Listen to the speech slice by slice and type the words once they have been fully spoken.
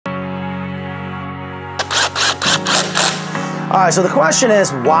All right, so the question is,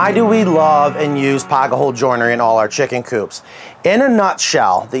 why do we love and use pocket hole joinery in all our chicken coops? In a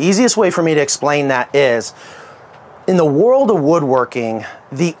nutshell, the easiest way for me to explain that is, in the world of woodworking,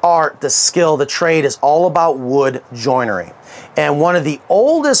 the art, the skill, the trade is all about wood joinery. And one of the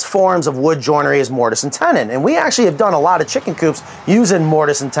oldest forms of wood joinery is mortise and tenon. And we actually have done a lot of chicken coops using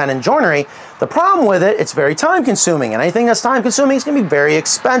mortise and tenon joinery. The problem with it, it's very time consuming. And anything that's time consuming is gonna be very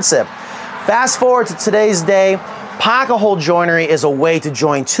expensive. Fast forward to today's day, pocket hole joinery is a way to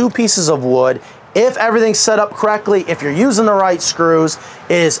join two pieces of wood. If everything's set up correctly, if you're using the right screws,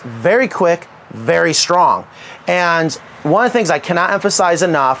 it is very quick, very strong. And one of the things I cannot emphasize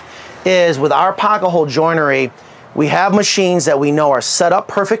enough is with our pocket hole joinery, we have machines that we know are set up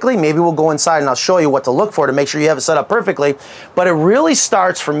perfectly. Maybe we'll go inside and I'll show you what to look for to make sure you have it set up perfectly. But it really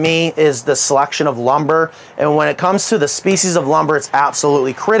starts for me is the selection of lumber. And when it comes to the species of lumber, it's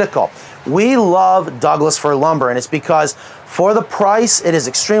absolutely critical. We love Douglas fir lumber, and it's because for the price, it is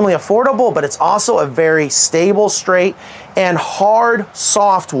extremely affordable, but it's also a very stable, straight, and hard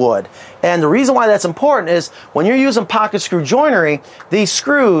softwood. And the reason why that's important is when you're using pocket screw joinery, these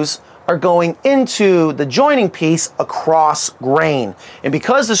screws are going into the joining piece across grain. And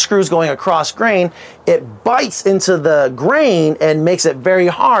because the screw is going across grain, it bites into the grain and makes it very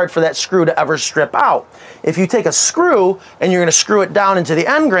hard for that screw to ever strip out. If you take a screw and you're gonna screw it down into the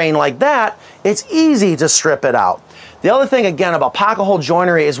end grain like that, it's easy to strip it out. The other thing again about pocket hole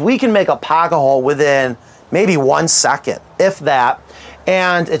joinery is we can make a pocket hole within maybe 1 second, if that.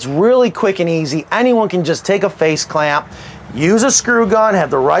 And it's really quick and easy. Anyone can just take a face clamp, use a screw gun, have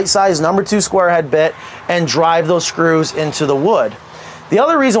the right size #2 square head bit, and drive those screws into the wood. The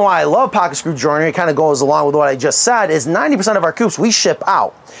other reason why I love pocket screw joinery, it kind of goes along with what I just said, is 90% of our coops we ship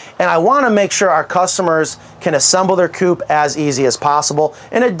out. And I want to make sure our customers can assemble their coop as easy as possible,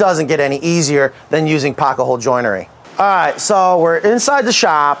 and it doesn't get any easier than using pocket hole joinery. All right, so we're inside the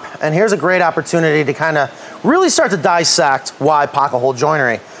shop, and here's a great opportunity to kind of really start to dissect why pocket hole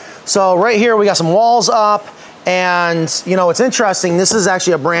joinery. So right here we got some walls up. And you know, it's interesting, this is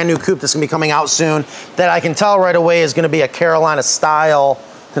actually a brand new coop that's gonna be coming out soon that I can tell right away is gonna be a Carolina style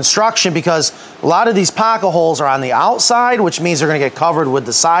construction, because a lot of these pocket holes are on the outside, which means they're gonna get covered with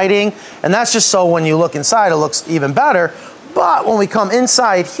the siding. And that's just so when you look inside, it looks even better. But when we come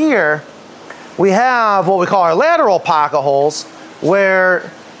inside here, we have what we call our lateral pocket holes,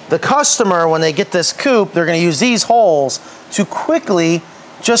 where the customer, when they get this coop, they're gonna use these holes to quickly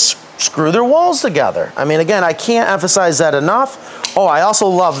just screw their walls together. I mean, again, I can't emphasize that enough. Oh, I also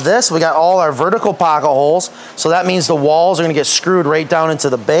love this. We got all our vertical pocket holes, so that means the walls are gonna get screwed right down into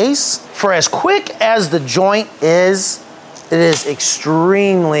the base. For as quick as the joint is, it is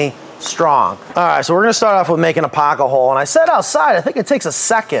extremely strong. All right, so we're gonna start off with making a pocket hole, and I said outside, I think it takes a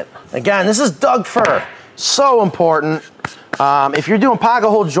second. Again, this is Doug fir, so important. If you're doing pocket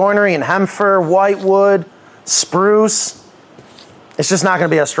hole joinery in hem fir, whitewood, spruce, it's just not gonna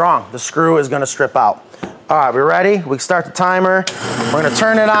be as strong. The screw is gonna strip out. All right, we ready? We can start the timer. We're gonna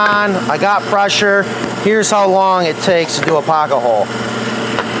turn it on. I got pressure. Here's how long it takes to do a pocket hole.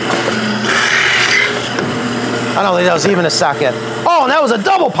 I don't think that was even a second. Oh, and that was a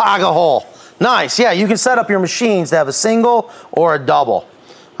double pocket hole. Nice, yeah, you can set up your machines to have a single or a double.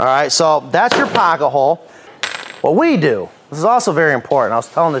 All right, so that's your pocket hole. What we do, this is also very important. I was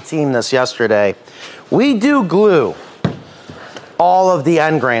telling the team this yesterday. We do glue all of the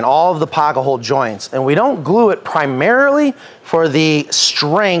end grain, all of the pocket hole joints. And we don't glue it primarily for the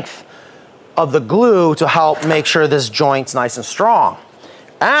strength of the glue to help make sure this joint's nice and strong.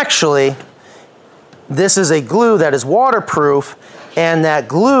 Actually, this is a glue that is waterproof, and that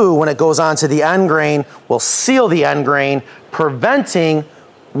glue, when it goes onto the end grain, will seal the end grain, preventing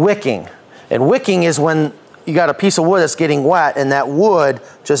wicking. And wicking is when you got a piece of wood that's getting wet, and that wood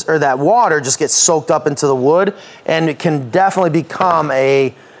or that water just gets soaked up into the wood, and it can definitely become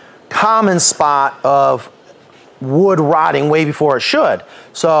a common spot of wood rotting way before it should.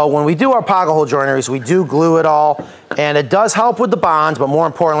 So when we do our pocket hole joineries, we do glue it all, and it does help with the bonds, but more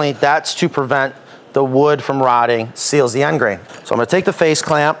importantly, that's to prevent the wood from rotting, seals the end grain. So I'm gonna take the face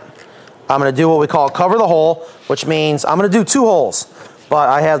clamp, I'm gonna do what we call cover the hole, which means I'm gonna do 2 holes, but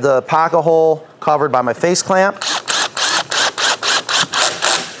I have the pocket hole covered by my face clamp.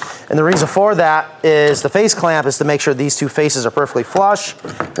 And the reason for that is the face clamp is to make sure these 2 faces are perfectly flush.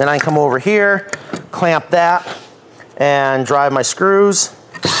 Then I can come over here, clamp that, and drive my screws.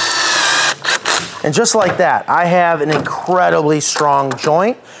 And just like that, I have an incredibly strong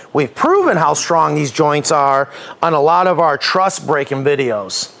joint. We've proven how strong these joints are on a lot of our truss breaking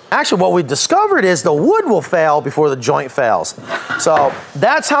videos. Actually, what we discovered is the wood will fail before the joint fails. So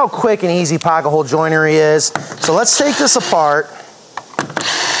that's how quick and easy pocket hole joinery is. So let's take this apart.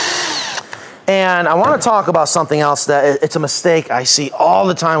 And I want to talk about something else that it's a mistake I see all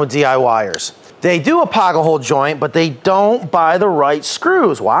the time with DIYers. They do a pocket hole joint, but they don't buy the right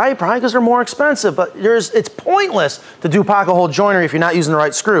screws. Why? Probably because they're more expensive, but it's pointless to do pocket hole joinery if you're not using the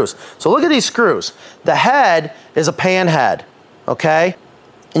right screws. So look at these screws. The head is a pan head, okay?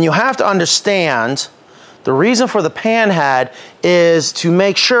 And you have to understand the reason for the pan head is to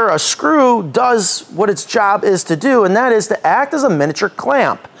make sure a screw does what its job is to do, and that is to act as a miniature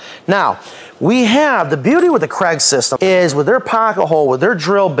clamp. Now, we have, the beauty with the Craig system is with their pocket hole, with their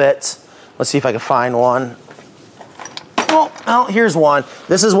drill bits. Let's see if I can find one. Oh, here's one.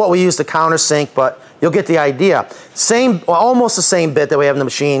 This is what we use to countersink, but you'll get the idea. Same, well, almost the same bit that we have in the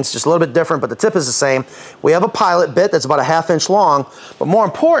machines, just a little bit different, but the tip is the same. We have a pilot bit that's about a 1/2 inch long, but more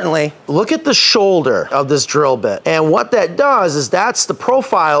importantly, look at the shoulder of this drill bit. And what that does is that's the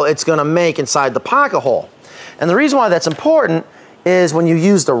profile it's gonna make inside the pocket hole. And the reason why that's important is when you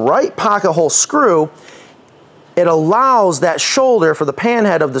use the right pocket hole screw, it allows that shoulder for the pan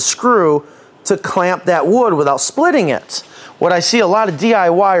head of the screw to clamp that wood without splitting it. What I see a lot of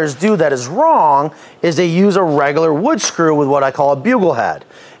DIYers do that is wrong is they use a regular wood screw with what I call a bugle head.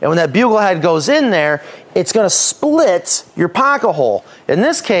 And when that bugle head goes in there, it's gonna split your pocket hole. In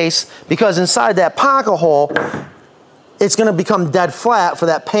this case, because inside that pocket hole, it's gonna become dead flat for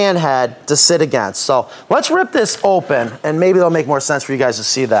that pan head to sit against. So let's rip this open and maybe it'll make more sense for you guys to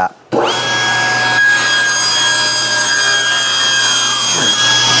see that.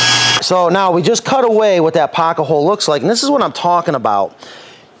 So now we just cut away what that pocket hole looks like, and this is what I'm talking about.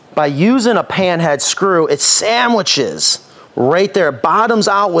 By using a pan head screw, it sandwiches right there, bottoms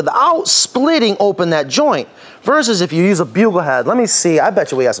out without splitting open that joint. Versus if you use a bugle head, let me see, I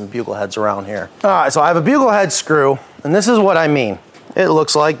bet you we got some bugle heads around here. All right, so I have a bugle head screw, and this is what I mean. It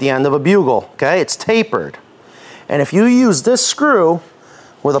looks like the end of a bugle, okay? It's tapered. And if you use this screw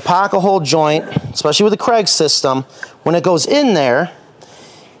with a pocket hole joint, especially with the Craig system, when it goes in there,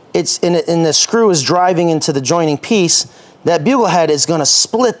 and the screw is driving into the joining piece, that bugle head is gonna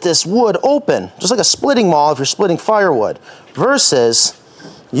split this wood open, just like a splitting maul if you're splitting firewood, versus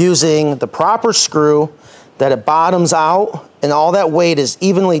using the proper screw that it bottoms out and all that weight is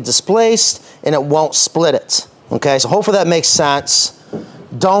evenly displaced and it won't split it. Okay, so hopefully that makes sense.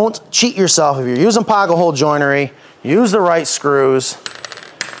 Don't cheat yourself. If you're using pocket hole joinery, use the right screws.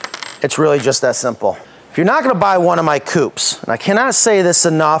 It's really just that simple. If you're not gonna buy one of my coops, and I cannot say this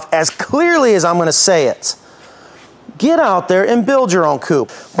enough as clearly as I'm gonna say it, get out there and build your own coop.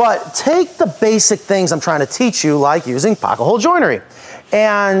 But take the basic things I'm trying to teach you, like using pocket hole joinery.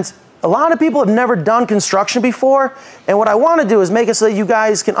 And a lot of people have never done construction before, and what I wanna do is make it so that you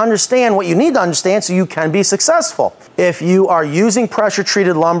guys can understand what you need to understand so you can be successful. If you are using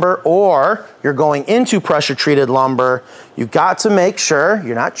pressure-treated lumber or you're going into pressure-treated lumber, you got to make sure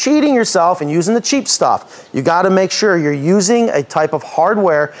you're not cheating yourself and using the cheap stuff. You got to make sure you're using a type of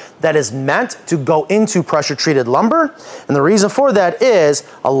hardware that is meant to go into pressure-treated lumber. And the reason for that is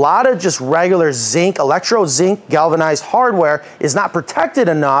a lot of just regular zinc, electro zinc galvanized hardware is not protected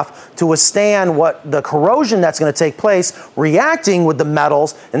enough to withstand what the corrosion that's going to take place reacting with the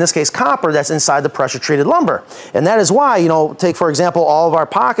metals, in this case copper, that's inside the pressure-treated lumber. And that is why, you know, take for example all of our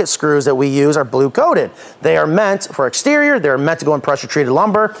pocket screws that we use are blue coated. They are meant for exterior, they're meant to go in pressure treated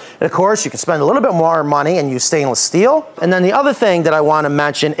lumber. And of course you can spend a little bit more money and use stainless steel. And then the other thing that I want to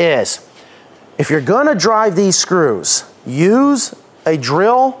mention is if you're going to drive these screws, use a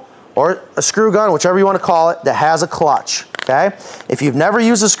drill or a screw gun, whichever you want to call it, that has a clutch. Okay? If you've never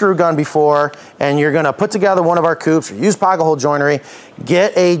used a screw gun before and you're going to put together one of our coops or use pocket hole joinery,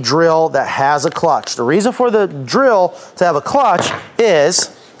 get a drill that has a clutch. The reason for the drill to have a clutch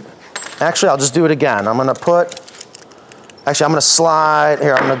is, actually I'll just do it again. I'm going to slide,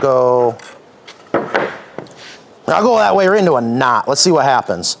 here I'm going to go, I'll go that way or into a knot. Let's see what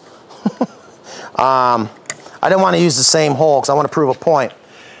happens. I didn't want to use the same hole because I want to prove a point.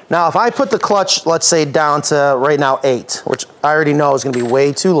 Now, if I put the clutch, let's say down to right now 8, which I already know is going to be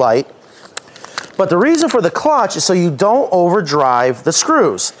way too light. But the reason for the clutch is so you don't overdrive the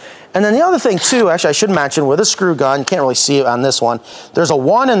screws. And then the other thing too, actually I should mention with a screw gun, you can't really see it on this one, there's a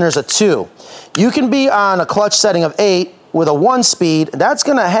 1 and there's a 2. You can be on a clutch setting of 8 with a 1 speed, that's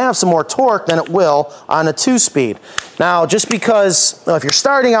going to have some more torque than it will on a 2 speed. Now, just because if you're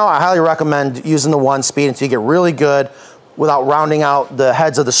starting out, I highly recommend using the 1 speed until you get really good without rounding out the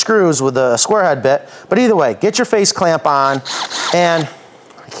heads of the screws with a square head bit. But either way, get your face clamp on, and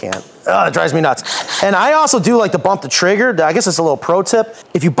I can't. It drives me nuts. And I also do like to bump the trigger. I guess it's a little pro tip.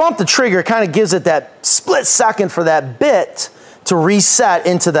 If you bump the trigger, it kind of gives it that split second for that bit to reset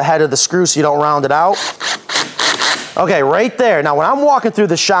into the head of the screw so you don't round it out. Okay, right there. Now when I'm walking through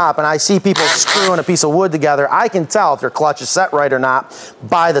the shop and I see people screwing a piece of wood together, I can tell if their clutch is set right or not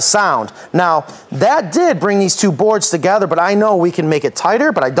by the sound. Now, that did bring these two boards together, but I know we can make it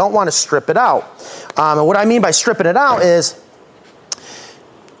tighter, but I don't want to strip it out. And what I mean by stripping it out is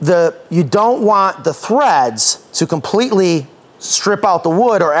you don't want the threads to completely strip out the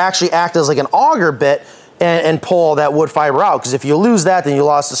wood or actually act as like an auger bit and pull that wood fiber out, because if you lose that, then you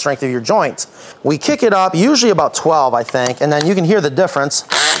lost the strength of your joints. We kick it up, usually about 12, I think, and then you can hear the difference.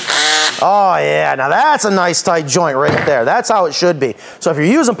 Oh yeah, now that's a nice tight joint right there. That's how it should be. So if you're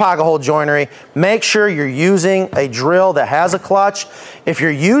using pocket hole joinery, make sure you're using a drill that has a clutch. If you're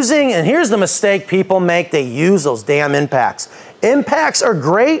using, and here's the mistake people make, they use those damn impacts. Impacts are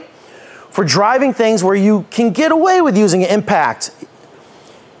great for driving things where you can get away with using an impact.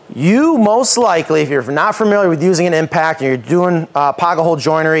 You most likely, if you're not familiar with using an impact and you're doing pocket hole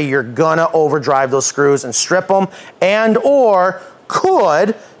joinery, you're gonna overdrive those screws and strip them, and or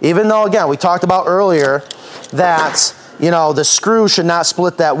could, even though again, we talked about earlier that, you know, the screw should not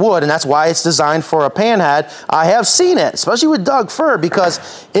split that wood, and that's why it's designed for a panhead. I have seen it, especially with Doug fir,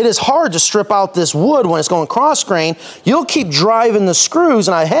 because it is hard to strip out this wood when it's going cross grain. You'll keep driving the screws,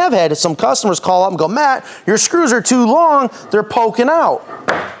 and I have had some customers call up and go, Matt, your screws are too long, they're poking out.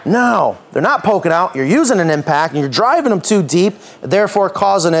 No, they're not poking out. You're using an impact and you're driving them too deep, therefore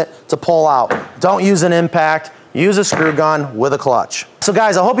causing it to pull out. Don't use an impact. Use a screw gun with a clutch. So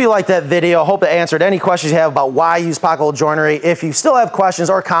guys, I hope you liked that video. I hope it answered any questions you have about why I use pocket hole joinery. If you still have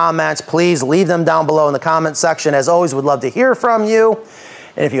questions or comments, please leave them down below in the comment section. As always, we'd love to hear from you.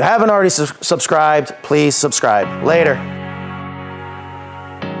 And if you haven't already subscribed, please subscribe. Later.